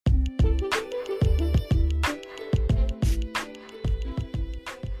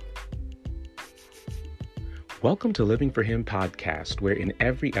Welcome to Living for Him podcast, where in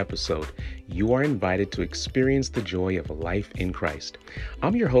every episode, you are invited to experience the joy of a life in Christ.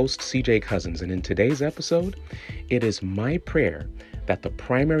 I'm your host, CJ Cousins, and in today's episode, it is my prayer that the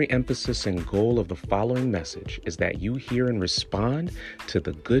primary emphasis and goal of the following message is that you hear and respond to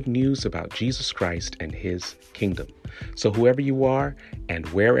the good news about Jesus Christ and His kingdom. So whoever you are and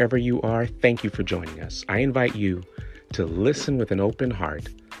wherever you are, thank you for joining us. I invite you to listen with an open heart,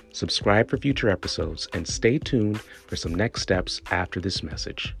 subscribe for future episodes, and stay tuned for some next steps after this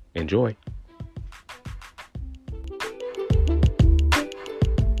message. Enjoy.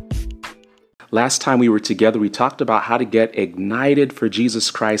 Last time we were together, we talked about how to get ignited for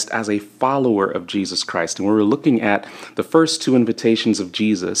Jesus Christ as a follower of Jesus Christ. And we were looking at the first two invitations of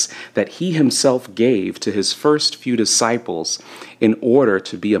Jesus that he himself gave to his first few disciples in order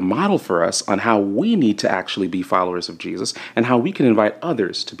to be a model for us on how we need to actually be followers of Jesus and how we can invite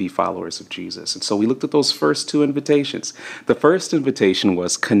others to be followers of Jesus. And so we looked at those first two invitations. The first invitation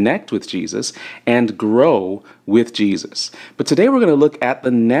was connect with Jesus and grow with Jesus. But today we're going to look at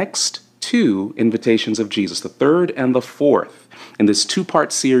the next two invitations of Jesus, the third and the fourth, in this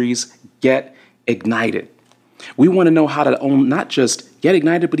two-part series, Get Ignited. We want to know how to not just get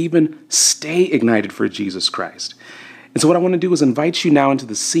ignited, but even stay ignited for Jesus Christ. And so what I want to do is invite you now into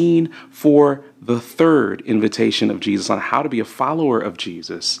the scene for the third invitation of Jesus on how to be a follower of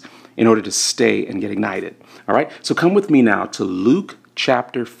Jesus in order to stay and get ignited. All right, so come with me now to Luke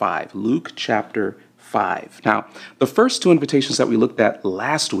chapter 5. Luke chapter 5. Now, the first two invitations that we looked at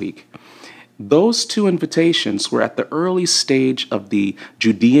last week, those two invitations were at the early stage of the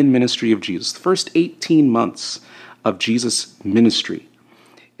Judean ministry of Jesus, the first 18 months of Jesus' ministry.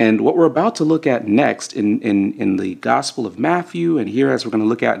 And what we're about to look at next in the Gospel of Matthew, and here as we're going to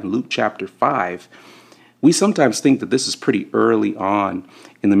look at in Luke chapter 5, we sometimes think that this is pretty early on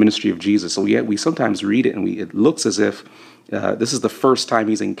in the ministry of Jesus. So we sometimes read it and it looks as if this is the first time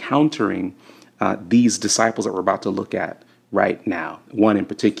he's encountering these disciples that we're about to look at right now, one in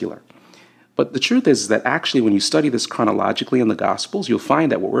particular. But the truth is that actually when you study this chronologically in the Gospels, you'll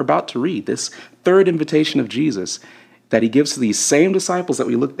find that what we're about to read, this third invitation of Jesus that he gives to these same disciples that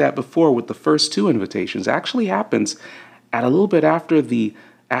we looked at before with the first two invitations, actually happens at a little bit after the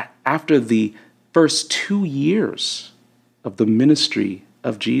first 2 years of the ministry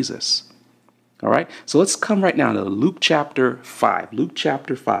of Jesus. All right, so let's come right now to Luke chapter 5. Luke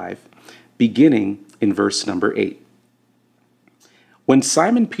chapter 5, beginning in verse number 8. When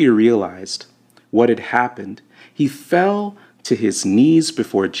Simon Peter realized what had happened, he fell to his knees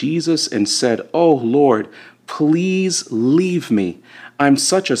before Jesus and said, "Oh Lord, please leave me. I'm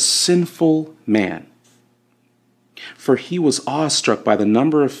such a sinful man." For he was awestruck by the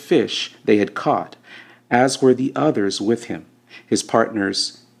number of fish they had caught, as were the others with him, his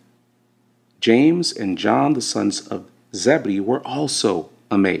partners James and John, the sons of Zebedee, were also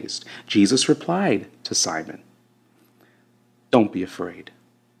amazed. Jesus replied to Simon, "Don't be afraid.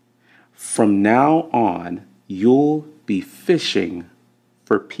 From now on, you'll be fishing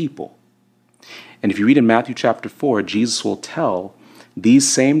for people." And if you read in Matthew chapter 4, Jesus will tell these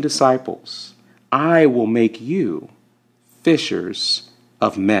same disciples, "I will make you fishers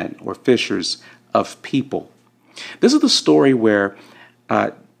of men," or fishers of people. This is the story where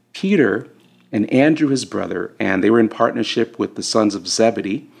Peter and Andrew, his brother, and they were in partnership with the sons of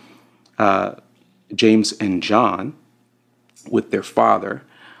Zebedee, James and John, with their father,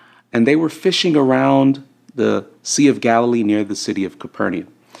 and they were fishing around the Sea of Galilee near the city of Capernaum.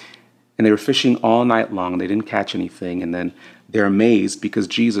 And they were fishing all night long. They didn't catch anything. And then they're amazed because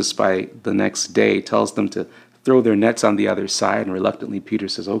Jesus, by the next day, tells them to throw their nets on the other side. And reluctantly, Peter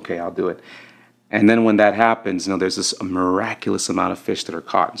says, "Okay, I'll do it." And then when that happens, there's this miraculous amount of fish that are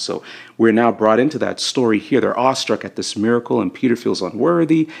caught. And so we're now brought into that story here. They're awestruck at this miracle, and Peter feels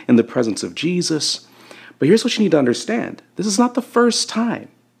unworthy in the presence of Jesus. But here's what you need to understand. This is not the first time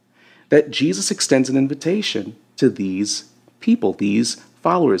that Jesus extends an invitation to these people, these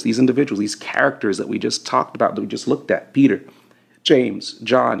followers, these individuals, these characters that we just talked about, that we just looked at. Peter, James,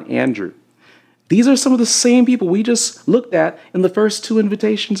 John, Andrew. These are some of the same people we just looked at in the first two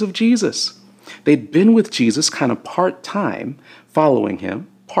invitations of Jesus. They'd been with Jesus kind of part-time, following him,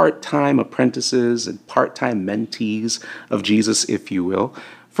 part-time apprentices and part-time mentees of Jesus, if you will,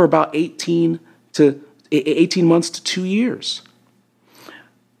 for about 18 months to 2 years.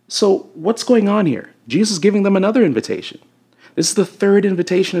 So what's going on here? Jesus is giving them another invitation. This is the third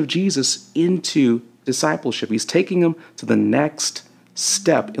invitation of Jesus into discipleship. He's taking them to the next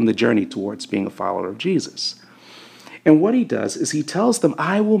step in the journey towards being a follower of Jesus. And what he does is he tells them,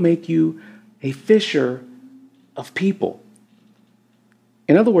 "I will make you a fisher of people."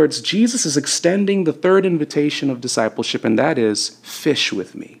 In other words, Jesus is extending the third invitation of discipleship, and that is fish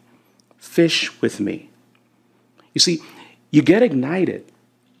with me. Fish with me. You see, you get ignited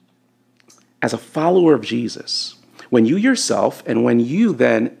as a follower of Jesus when you yourself and when you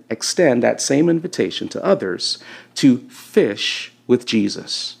then extend that same invitation to others to fish with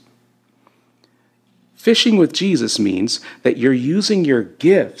Jesus. Fishing with Jesus means that you're using your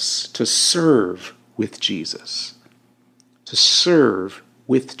gifts to serve with Jesus. To serve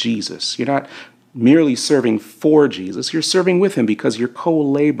with Jesus. You're not merely serving for Jesus. You're serving with him because you're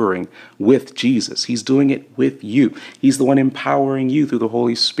co-laboring with Jesus. He's doing it with you. He's the one empowering you through the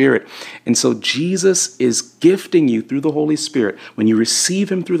Holy Spirit. And so Jesus is gifting you through the Holy Spirit. When you receive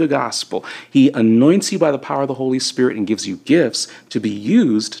him through the gospel, he anoints you by the power of the Holy Spirit and gives you gifts to be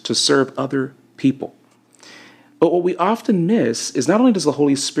used to serve other people. But what we often miss is not only does the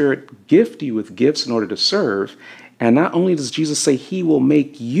Holy Spirit gift you with gifts in order to serve, and not only does Jesus say he will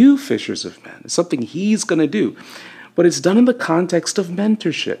make you fishers of men, it's something he's going to do, but it's done in the context of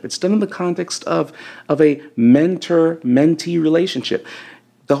mentorship. It's done in the context of a mentor-mentee relationship.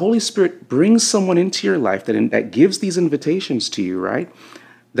 The Holy Spirit brings someone into your life that gives these invitations to you, right?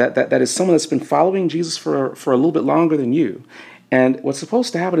 That is someone that's been following Jesus for a little bit longer than you. And what's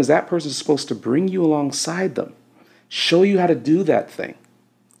supposed to happen is that person is supposed to bring you alongside them, show you how to do that thing.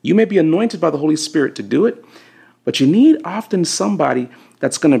 You may be anointed by the Holy Spirit to do it, but you need often somebody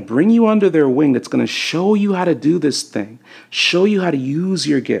that's going to bring you under their wing, that's going to show you how to do this thing, show you how to use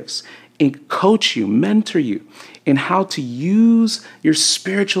your gifts, and coach you, mentor you in how to use your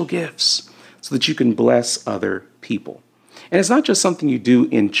spiritual gifts so that you can bless other people. And it's not just something you do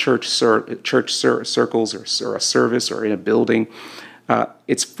in church circles or a service or in a building.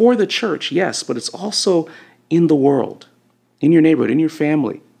 It's for the church, yes, but it's also in the world, in your neighborhood, in your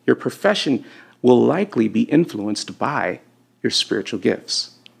family. Your profession will likely be influenced by your spiritual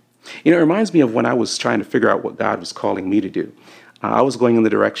gifts. You know, it reminds me of when I was trying to figure out what God was calling me to do. I was going in the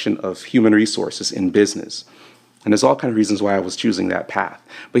direction of human resources in business. And there's all kinds of reasons why I was choosing that path.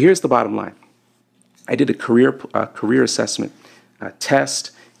 But here's the bottom line. I did a career assessment test,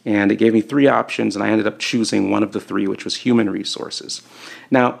 and it gave me 3 options, and I ended up choosing one of the 3, which was human resources.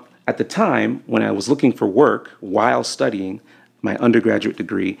 Now, at the time, when I was looking for work while studying my undergraduate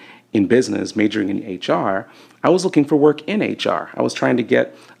degree in business, majoring in HR, I was looking for work in HR. I was trying to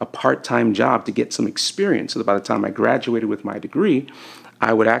get a part-time job to get some experience so that by the time I graduated with my degree,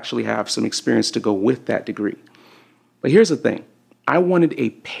 I would actually have some experience to go with that degree. But here's the thing. I wanted a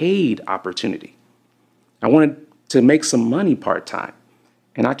paid opportunity. I wanted to make some money part-time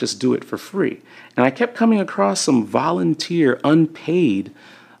and not just do it for free. And I kept coming across some volunteer, unpaid,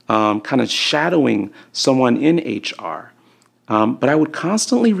 kind of shadowing someone in HR. But I would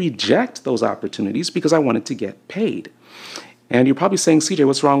constantly reject those opportunities because I wanted to get paid. And you're probably saying, CJ,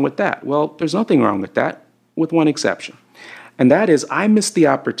 what's wrong with that? Well, there's nothing wrong with that, with one exception. And that is, I missed the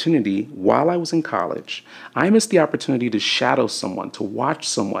opportunity while I was in college. I missed the opportunity to shadow someone, to watch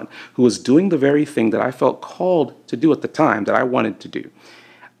someone who was doing the very thing that I felt called to do at the time that I wanted to do.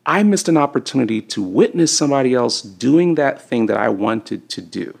 I missed an opportunity to witness somebody else doing that thing that I wanted to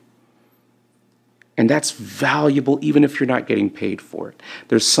do. And that's valuable even if you're not getting paid for it.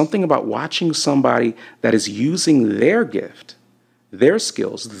 There's something about watching somebody that is using their gift, their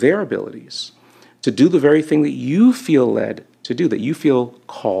skills, their abilities to do the very thing that you feel led to do, that you feel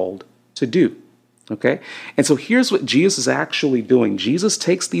called to do. Okay? And so here's what Jesus is actually doing. Jesus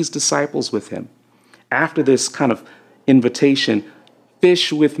takes these disciples with him after this kind of invitation,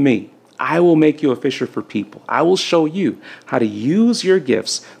 fish with me. I will make you a fisher for people. I will show you how to use your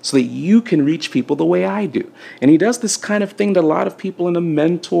gifts so that you can reach people the way I do. And he does this kind of thing that a lot of people in a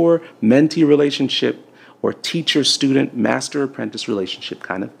mentor-mentee relationship or teacher-student, master-apprentice relationship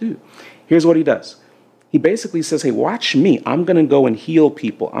kind of do. Here's what he does. He basically says, hey, watch me. I'm going to go and heal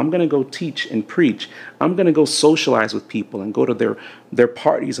people. I'm going to go teach and preach. I'm going to go socialize with people and go to their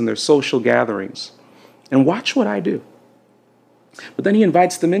parties and their social gatherings. And watch what I do. But then he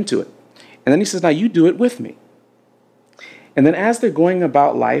invites them into it. And then he says, now you do it with me. And then as they're going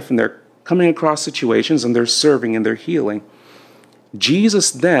about life and they're coming across situations and they're serving and they're healing, Jesus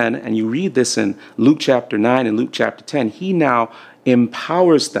then, and you read this in Luke chapter 9 and Luke chapter 10, he now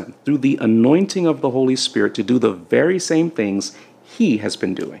empowers them through the anointing of the Holy Spirit to do the very same things he has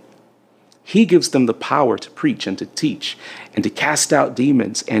been doing. He gives them the power to preach and to teach and to cast out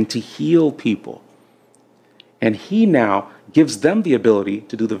demons and to heal people. And he now gives them the ability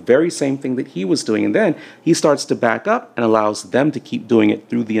to do the very same thing that he was doing. And then he starts to back up and allows them to keep doing it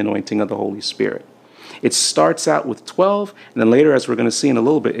through the anointing of the Holy Spirit. It starts out with 12, and then later, as we're going to see in a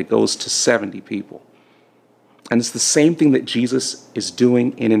little bit, it goes to 70 people. And it's the same thing that Jesus is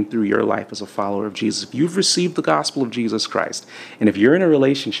doing in and through your life as a follower of Jesus. If you've received the gospel of Jesus Christ, and if you're in a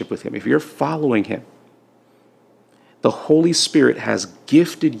relationship with him, if you're following him, the Holy Spirit has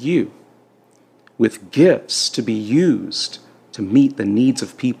gifted you with gifts to be used to meet the needs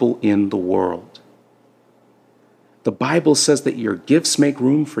of people in the world. The Bible says that your gifts make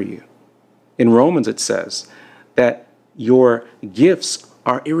room for you. In Romans, it says that your gifts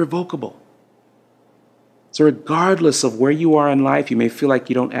are irrevocable. So regardless of where you are in life, you may feel like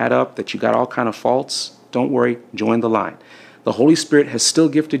you don't add up, that you got all kind of faults. Don't worry, join the line. The Holy Spirit has still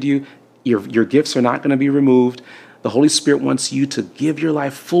gifted you. Your gifts are not going to be removed. The Holy Spirit wants you to give your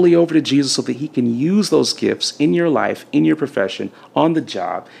life fully over to Jesus so that he can use those gifts in your life, in your profession, on the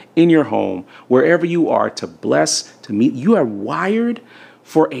job, in your home, wherever you are, to bless, to meet. You are wired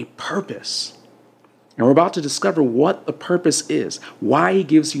for a purpose. And we're about to discover what the purpose is, why he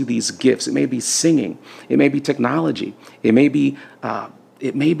gives you these gifts. It may be singing, it may be technology, it may be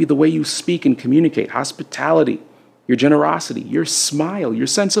the way you speak and communicate, hospitality, your generosity, your smile, your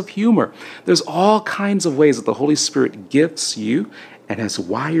sense of humor. There's all kinds of ways that the Holy Spirit gifts you and has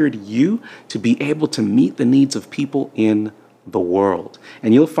wired you to be able to meet the needs of people in the world.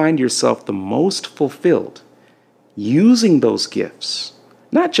 And you'll find yourself the most fulfilled using those gifts.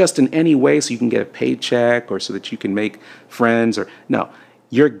 Not just in any way so you can get a paycheck or so that you can make friends no,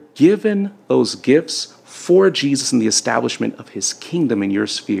 you're given those gifts for Jesus and the establishment of his kingdom in your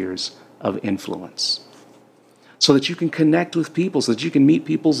spheres of influence. So that you can connect with people, so that you can meet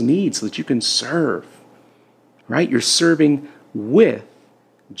people's needs, so that you can serve, right? You're serving with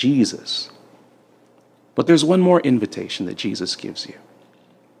Jesus. But there's one more invitation that Jesus gives you.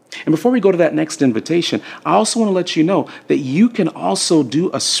 And before we go to that next invitation, I also want to let you know that you can also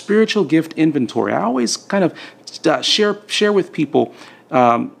do a spiritual gift inventory. I always kind of share with people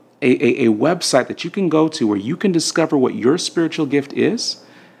a website that you can go to where you can discover what your spiritual gift is.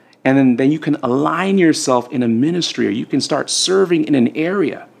 And then you can align yourself in a ministry, or you can start serving in an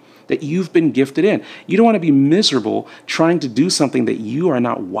area that you've been gifted in. You don't want to be miserable trying to do something that you are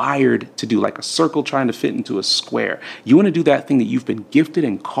not wired to do, like a circle trying to fit into a square. You want to do that thing that you've been gifted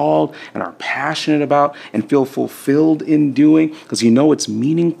and called and are passionate about and feel fulfilled in doing, because you know it's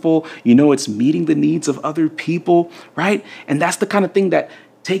meaningful, you know it's meeting the needs of other people, right? And that's the kind of thing that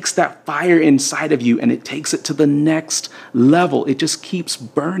takes that fire inside of you and it takes it to the next level. It just keeps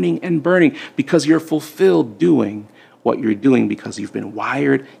burning and burning because you're fulfilled doing what you're doing, because you've been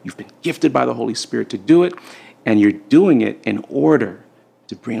wired, you've been gifted by the Holy Spirit to do it, and you're doing it in order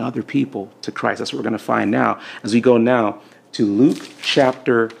to bring other people to Christ. That's what we're going to find now as we go now to Luke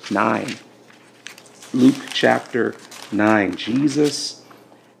chapter 9. Luke chapter 9. Jesus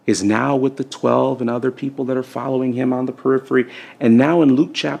is now with the 12 and other people that are following him on the periphery. And now in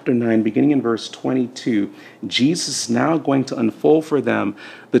Luke chapter 9, beginning in verse 22, Jesus is now going to unfold for them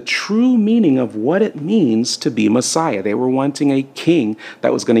the true meaning of what it means to be Messiah. They were wanting a king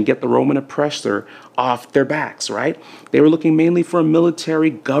that was going to get the Roman oppressor off their backs, right? They were looking mainly for a military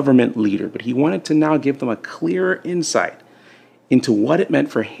government leader, but he wanted to now give them a clearer insight into what it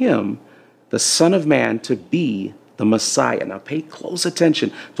meant for him, the Son of Man, to be the Messiah. Now pay close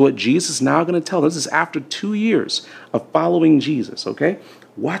attention to what Jesus is now going to tell them. This is after 2 years of following Jesus, okay?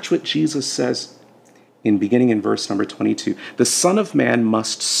 Watch what Jesus says beginning in verse number 22. The Son of Man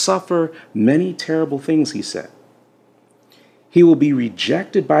must suffer many terrible things, he said. He will be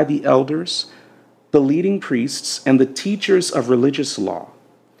rejected by the elders, the leading priests, and the teachers of religious law.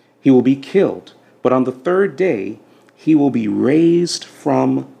 He will be killed, but on the third day, he will be raised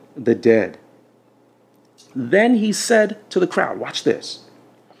from the dead. Then he said to the crowd, watch this,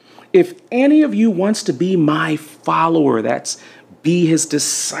 if any of you wants to be my follower, that's be his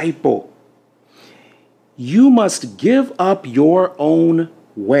disciple, you must give up your own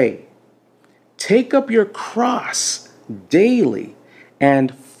way. Take up your cross daily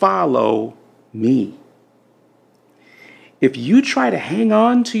and follow me. If you try to hang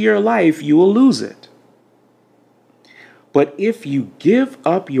on to your life, you will lose it. But if you give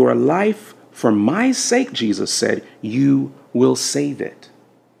up your life for my sake, Jesus said, you will save it.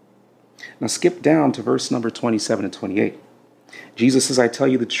 Now skip down to verse number 27 and 28. Jesus says, I tell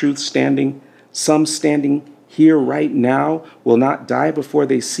you the truth, some standing here right now will not die before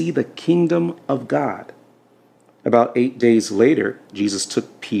they see the kingdom of God. About 8 days later, Jesus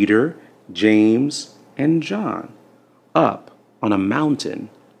took Peter, James, and John up on a mountain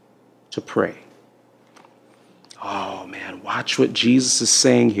to pray. Oh man, watch what Jesus is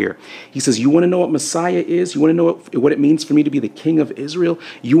saying here. He says, you want to know what Messiah is? You want to know what it means for me to be the King of Israel?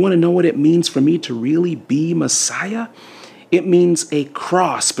 You want to know what it means for me to really be Messiah? It means a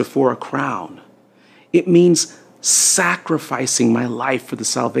cross before a crown. It means sacrificing my life for the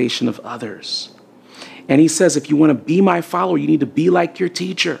salvation of others. And he says, if you want to be my follower, you need to be like your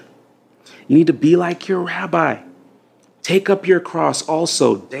teacher. You need to be like your rabbi. Take up your cross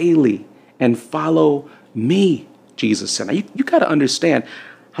also daily and follow me, Jesus said. Now, you got to understand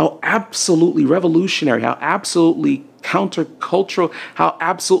how absolutely revolutionary, how absolutely countercultural, how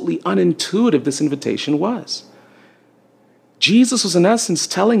absolutely unintuitive this invitation was. Jesus was in essence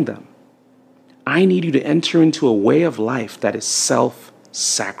telling them, I need you to enter into a way of life that is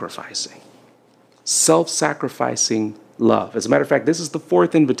self-sacrificing. Self-sacrificing love. As a matter of fact, this is the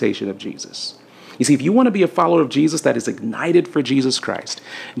fourth invitation of Jesus. You see, if you want to be a follower of Jesus that is ignited for Jesus Christ,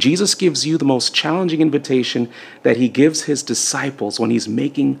 Jesus gives you the most challenging invitation that he gives his disciples when he's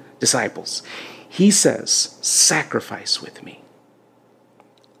making disciples. He says, sacrifice with me.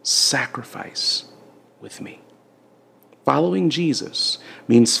 Sacrifice with me. Following Jesus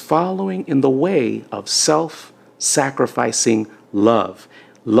means following in the way of self-sacrificing love.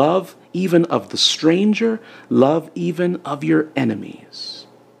 Love even of the stranger, love even of your enemies.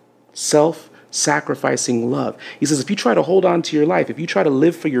 Self-sacrificing love. He says, if you try to hold on to your life, if you try to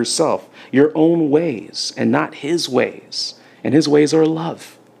live for yourself, your own ways and not his ways, and his ways are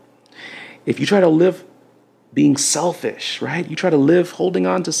love. If you try to live being selfish, right? You try to live holding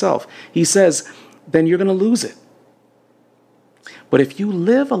on to self. He says, then you're going to lose it. But if you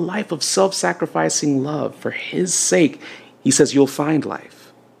live a life of self-sacrificing love for his sake, he says you'll find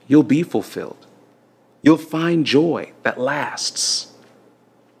life. You'll be fulfilled. You'll find joy that lasts.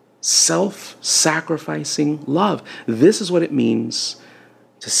 Self-sacrificing love. This is what it means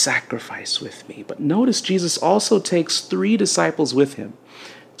to sacrifice with me. But notice Jesus also takes 3 disciples with him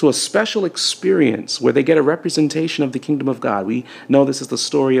to a special experience where they get a representation of the kingdom of God. We know this is the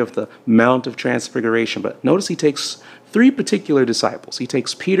story of the Mount of Transfiguration, but notice he takes 3 particular disciples. He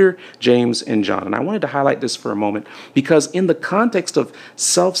takes Peter, James, and John. And I wanted to highlight this for a moment because in the context of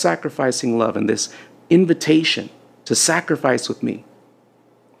self-sacrificing love and this invitation to sacrifice with me,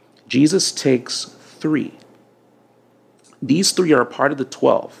 Jesus takes 3. These 3 are a part of the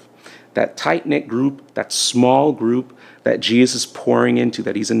 12, that tight-knit group, that small group that Jesus is pouring into,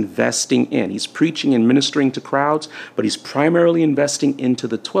 that he's investing in. He's preaching and ministering to crowds, but he's primarily investing into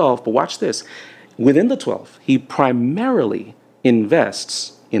the 12. But watch this. Within the 12, he primarily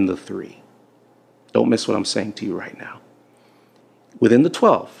invests in the 3. Don't miss what I'm saying to you right now. Within the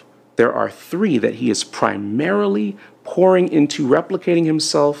 12, there are 3 that he is primarily pouring into, replicating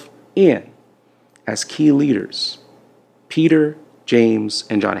himself in as key leaders. Peter, James,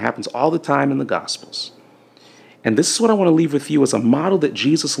 and John. It happens all the time in the Gospels. And this is what I want to leave with you as a model that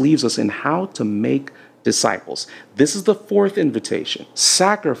Jesus leaves us in how to make disciples. This is the 4th invitation.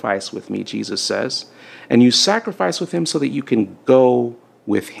 Sacrifice with me, Jesus says. And you sacrifice with him so that you can go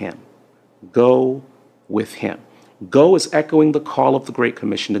with him. Go with him. Go is echoing the call of the Great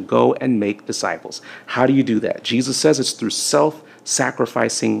Commission to go and make disciples. How do you do that? Jesus says it's through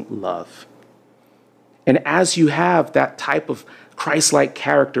self-sacrificing love. And as you have that type of Christ-like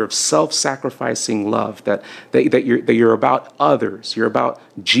character of self-sacrificing love, that you're about others, you're about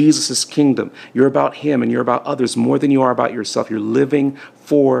Jesus' kingdom, you're about him and you're about others more than you are about yourself, you're living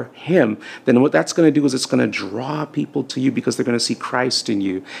for him, then what that's going to do is it's going to draw people to you because they're going to see Christ in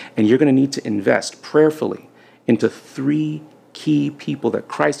you. And you're going to need to invest prayerfully into 3 key people that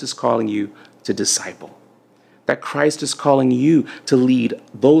Christ is calling you to disciple, that Christ is calling you to lead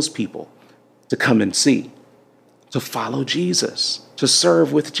those people to come and see, to follow Jesus, to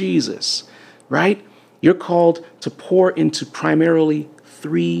serve with Jesus, right? You're called to pour into primarily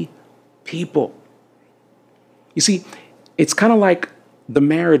 3 people. You see, it's kind of like the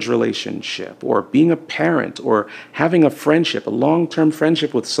marriage relationship or being a parent or having a friendship, a long-term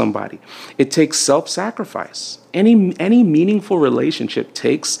friendship with somebody. It takes self-sacrifice. Any meaningful relationship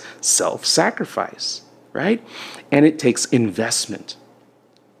takes self-sacrifice, right? And it takes investment.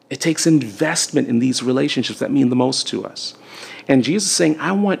 It takes investment in these relationships that mean the most to us. And Jesus is saying,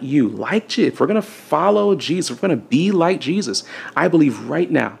 I want you, like Jesus, if we're going to follow Jesus, if we're going to be like Jesus, I believe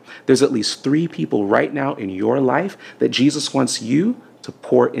right now, there's at least 3 people right now in your life that Jesus wants you to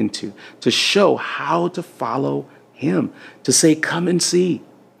pour into, to show how to follow him, to say, come and see,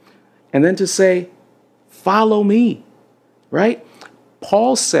 and then to say, follow me, right?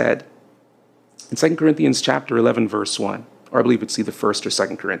 Paul said in 2 Corinthians chapter 11, verse 1, or I believe it's either 1st or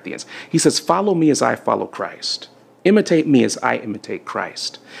 2 Corinthians. He says, follow me as I follow Christ. Imitate me as I imitate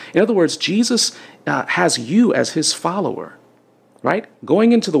Christ. In other words, Jesus has you as his follower, right?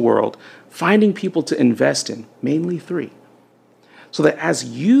 Going into the world, finding people to invest in, mainly 3. So that as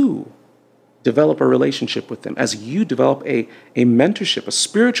you develop a relationship with them, as you develop a mentorship, a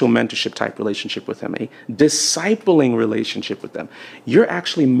spiritual mentorship type relationship with them, a discipling relationship with them, you're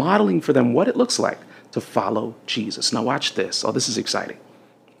actually modeling for them what it looks like to follow Jesus. Now watch this. Oh, this is exciting.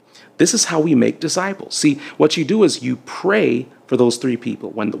 This is how we make disciples. See, what you do is you pray for those three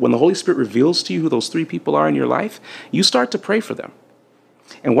people. When the Holy Spirit reveals to you who those three people are in your life, you start to pray for them.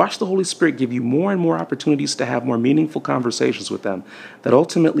 And watch the Holy Spirit give you more and more opportunities to have more meaningful conversations with them that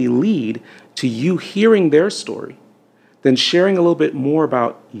ultimately lead to you hearing their story, then sharing a little bit more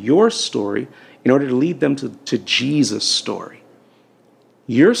about your story in order to lead them to Jesus' story.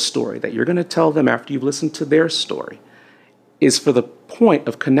 Your story that you're going to tell them after you've listened to their story is for the point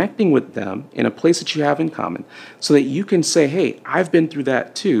of connecting with them in a place that you have in common so that you can say, hey, I've been through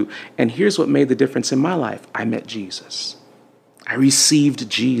that too, and here's what made the difference in my life. I met Jesus. I received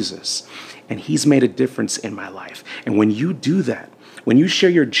Jesus, and he's made a difference in my life. And when you do that, when you share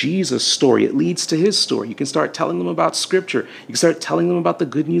your Jesus story, it leads to his story. You can start telling them about scripture. You can start telling them about the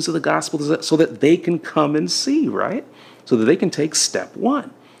good news of the gospel so that they can come and see, right? So that they can take step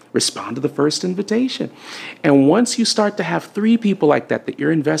one, respond to the first invitation. And once you start to have three people like that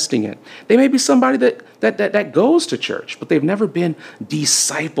you're investing in, they may be somebody that goes to church, but they've never been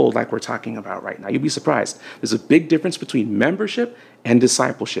discipled like we're talking about right now. You'll be surprised. There's a big difference between membership and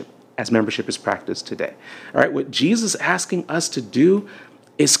discipleship as membership is practiced today. All right, what Jesus is asking us to do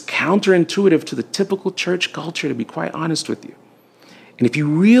is counterintuitive to the typical church culture, to be quite honest with you. And if you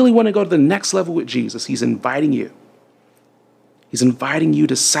really want to go to the next level with Jesus, he's inviting you. He's inviting you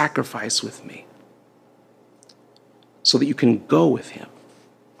to sacrifice with me so that you can go with him.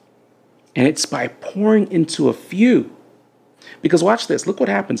 And it's by pouring into a few. Because watch this. Look what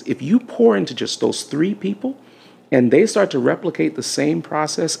happens. If you pour into just those three people and they start to replicate the same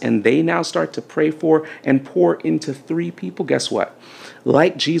process and they now start to pray for and pour into three people, guess what?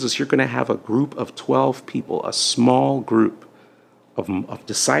 Like Jesus, you're going to have a group of 12 people, a small group of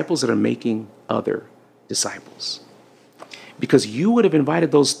disciples that are making other disciples. Because you would have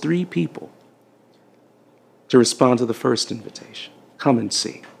invited those three people to respond to the first invitation. Come and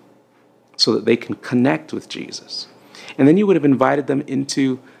see. So that they can connect with Jesus. And then you would have invited them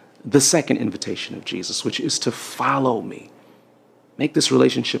into the second invitation of Jesus, which is to follow me. Make this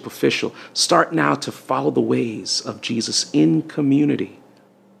relationship official. Start now to follow the ways of Jesus in community,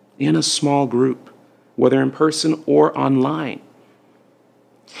 in a small group, whether in person or online.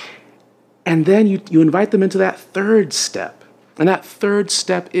 And then you invite them into that third step. And that third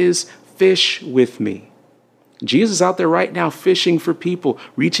step is fish with me. Jesus is out there right now fishing for people,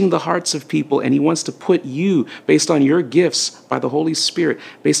 reaching the hearts of people, and he wants to put you, based on your gifts by the Holy Spirit,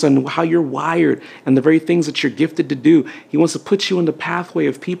 based on how you're wired and the very things that you're gifted to do, he wants to put you in the pathway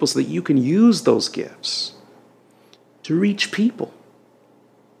of people so that you can use those gifts to reach people,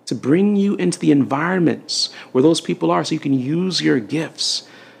 to bring you into the environments where those people are so you can use your gifts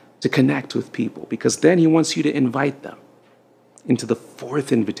to connect with people, because then he wants you to invite them into the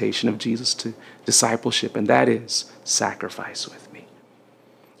fourth invitation of Jesus to discipleship, and that is sacrifice with me.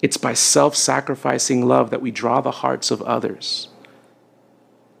 It's by self-sacrificing love that we draw the hearts of others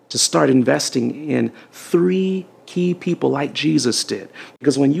to start investing in three key people like Jesus did.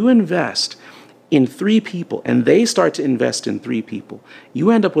 Because when you invest in three people and they start to invest in three people, you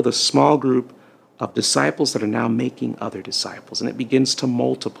end up with a small group of disciples that are now making other disciples, and it begins to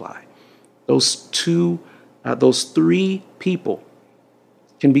multiply. Those three people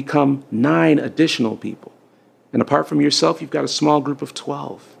can become 9 additional people. And apart from yourself, you've got a small group of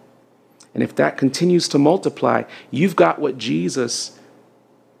 12. And if that continues to multiply, you've got what Jesus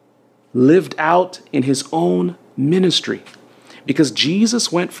lived out in his own ministry. Because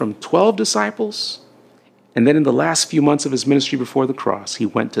Jesus went from 12 disciples, and then in the last few months of his ministry before the cross, he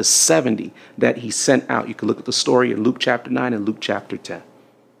went to 70 that he sent out. You can look at the story in Luke chapter 9 and Luke chapter 10.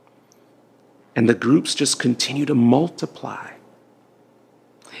 And the groups just continue to multiply.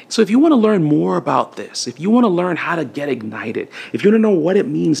 So if you want to learn more about this, if you want to learn how to get ignited, if you want to know what it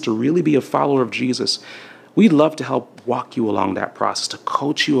means to really be a follower of Jesus, we'd love to help walk you along that process, to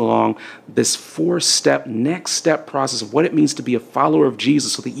coach you along this 4-step, next step process of what it means to be a follower of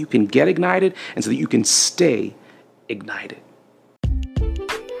Jesus so that you can get ignited and so that you can stay ignited.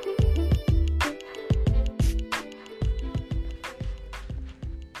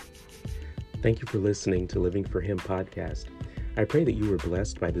 Thank you for listening to Living for Him podcast. I pray that you were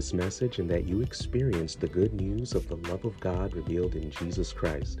blessed by this message and that you experienced the good news of the love of God revealed in Jesus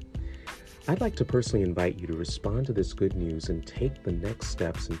Christ. I'd like to personally invite you to respond to this good news and take the next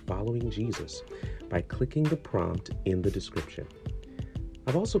steps in following Jesus by clicking the prompt in the description.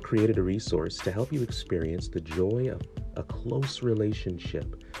 I've also created a resource to help you experience the joy of a close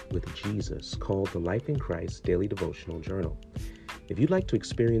relationship with Jesus called the Life in Christ Daily Devotional Journal. If you'd like to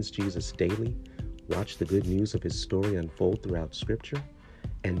experience Jesus daily, watch the good news of his story unfold throughout Scripture,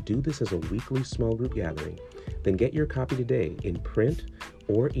 and do this as a weekly small group gathering, then get your copy today in print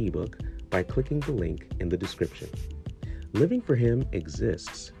or ebook by clicking the link in the description. Living for Him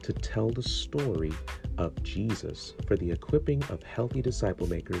exists to tell the story of Jesus for the equipping of healthy disciple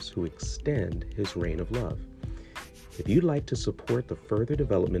makers who extend his reign of love. If you'd like to support the further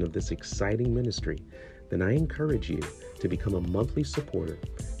development of this exciting ministry, then I encourage you to become a monthly supporter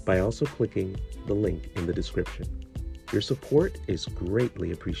by also clicking the link in the description. Your support is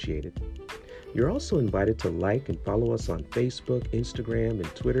greatly appreciated. You're also invited to like and follow us on Facebook, Instagram,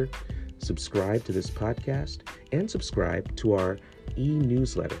 and Twitter, subscribe to this podcast, and subscribe to our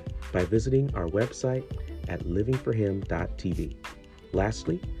e-newsletter by visiting our website at livingforhim.tv.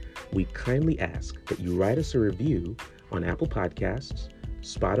 Lastly, we kindly ask that you write us a review on Apple Podcasts,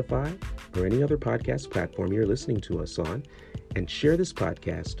 Spotify, or any other podcast platform you're listening to us on, and share this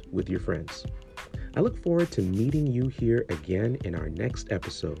podcast with your friends. I look forward to meeting you here again in our next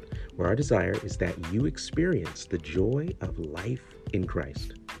episode, where our desire is that you experience the joy of life in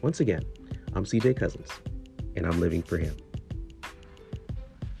Christ. Once again, I'm CJ Cousins, and I'm living for Him.